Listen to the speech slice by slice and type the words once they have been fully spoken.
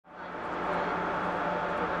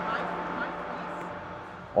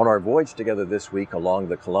On our voyage together this week along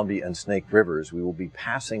the Columbia and Snake Rivers, we will be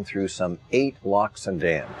passing through some 8 locks and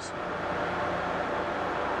dams.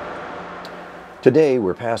 Today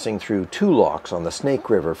we're passing through 2 locks on the Snake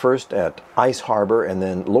River, first at Ice Harbor and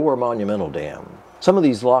then Lower Monumental Dam. Some of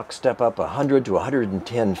these locks step up 100 to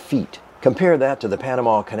 110 feet. Compare that to the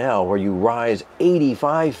Panama Canal, where you rise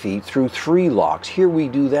 85 feet through 3 locks. Here we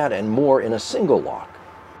do that and more in a single lock.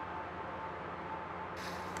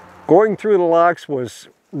 Going through the locks was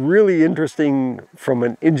really interesting from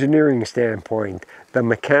an engineering standpoint. The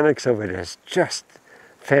mechanics of it is just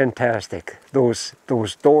fantastic. Those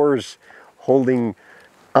doors holding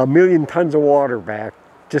 1,000,000 tons of water back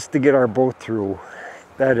just to get our boat through.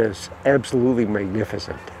 That is absolutely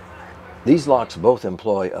magnificent. These locks both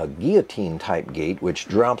employ a guillotine-type gate which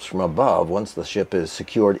drops from above once the ship is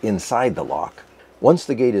secured inside the lock. Once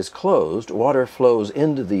the gate is closed, water flows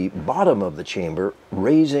into the bottom of the chamber,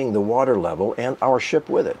 raising the water level and our ship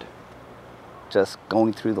with it. Just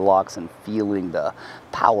going through the locks and feeling the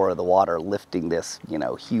power of the water lifting this,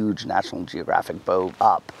 huge National Geographic boat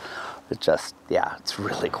up. It's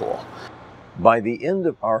really cool. By the end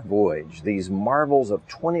of our voyage, these marvels of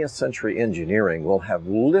 20th century engineering will have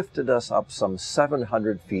lifted us up some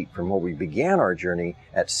 700 feet from where we began our journey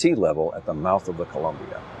at sea level at the mouth of the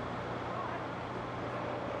Columbia.